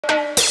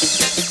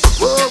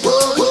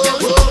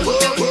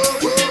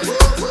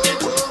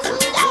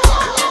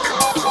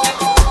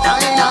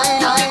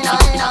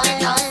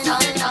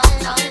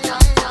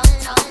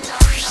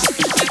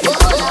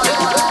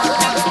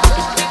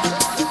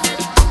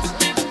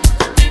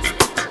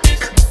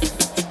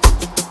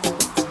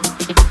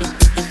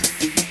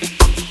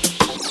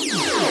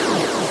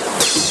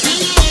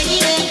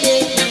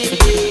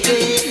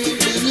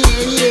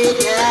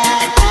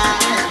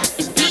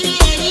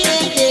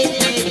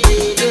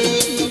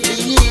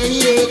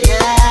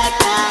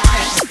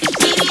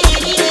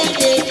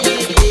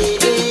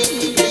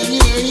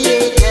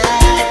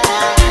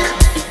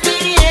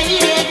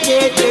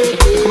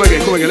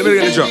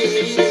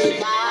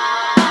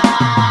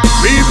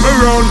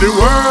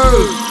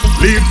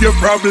Your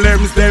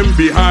problems them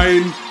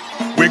behind.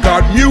 We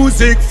got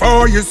music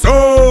for your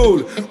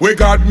soul. We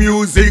got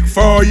music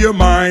for your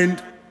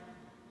mind.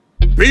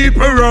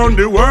 People around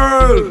the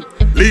world,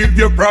 leave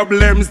your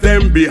problems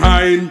them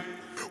behind.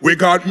 We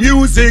got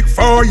music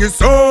for your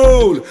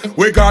soul.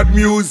 We got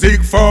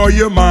music for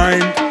your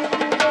mind.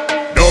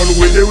 Done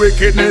with the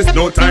wickedness,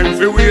 no time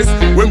for waste.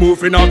 We're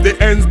moving off the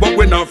ends, but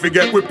we not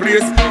forget we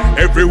place.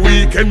 Every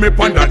weekend me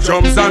pon that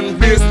drums and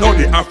bass. Now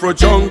the Afro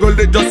jungle,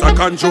 they just a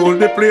control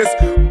the place.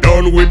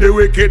 Done with the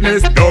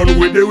wickedness, done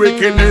with the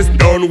wickedness,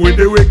 done with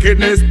the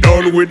wickedness,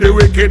 done with the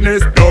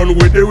wickedness, done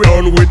with the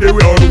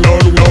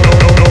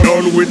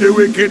done with the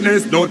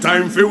wickedness. No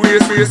time for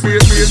waste.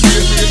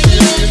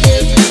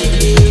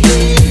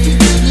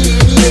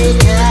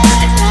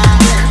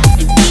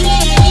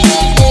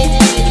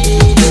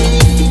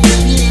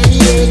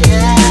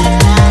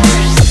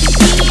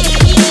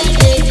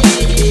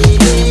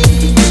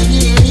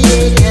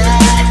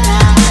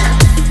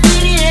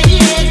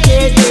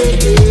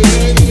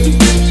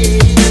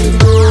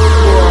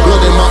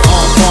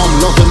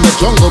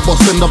 Jungle bus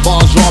in the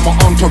bars, drama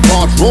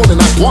entourage, rolling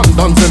at one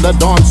dance in the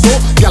dance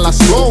floor. Girl, I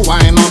slow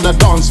wine on the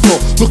dance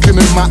floor. Looking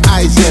in my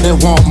eyes, yeah, they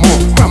want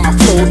more. Grab my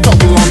flow,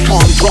 double on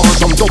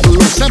draws. I'm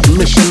 007,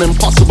 mission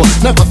impossible.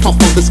 Never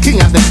topple this king,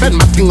 I defend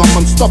my king, I'm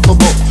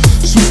unstoppable.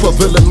 Super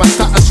villain, my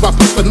status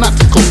rapper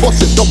fanatical.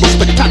 Boss it double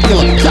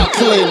spectacular,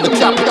 calculating the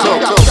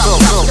capital.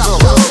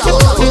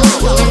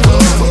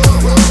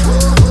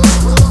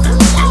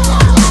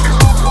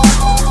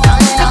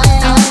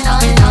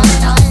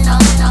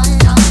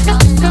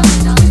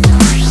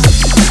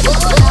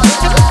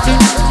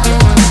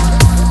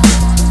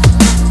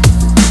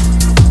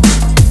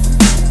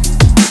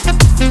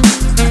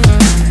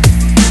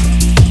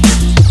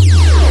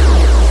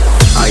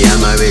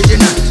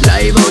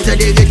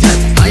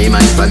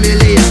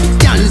 Familiar,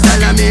 dance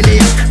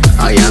alamania.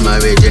 I am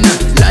original,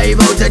 live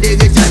out of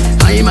digital.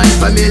 I'm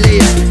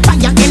unfamiliar.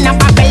 Fire in a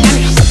Babylon.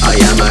 I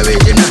am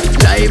original,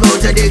 live out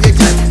of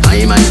digital.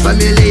 I'm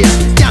unfamiliar,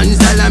 dance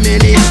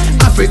alamania.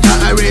 Africa,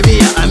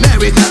 Arabia,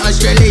 America,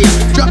 Australia.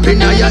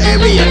 Dropping on your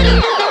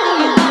area.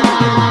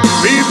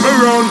 People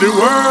around the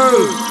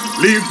world,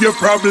 leave your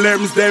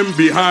problems them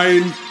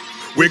behind.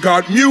 We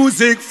got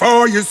music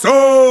for your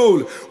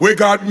soul. We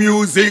got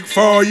music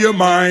for your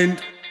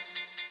mind.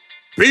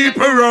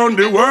 People around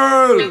the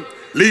world,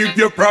 leave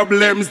your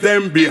problems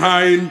them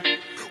behind.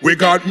 We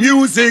got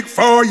music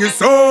for your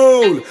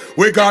soul.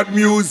 We got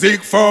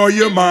music for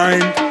your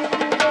mind.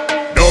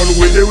 Done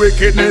with the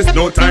wickedness,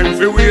 no time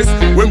for waste.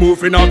 We're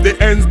moving off the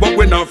ends, but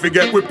we not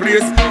forget we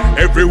place.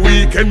 Every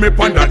weekend me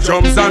pon that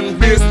drums and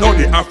bass. Now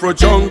the Afro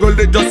jungle,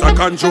 they just a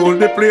control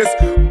the place.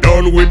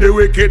 Done with the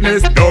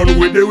wickedness, done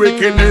with the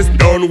wickedness,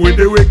 done with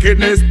the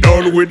wickedness,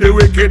 done with the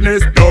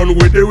wickedness, done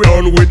with the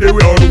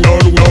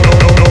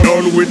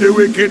done with the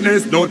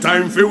wickedness. No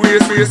time for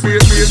waste.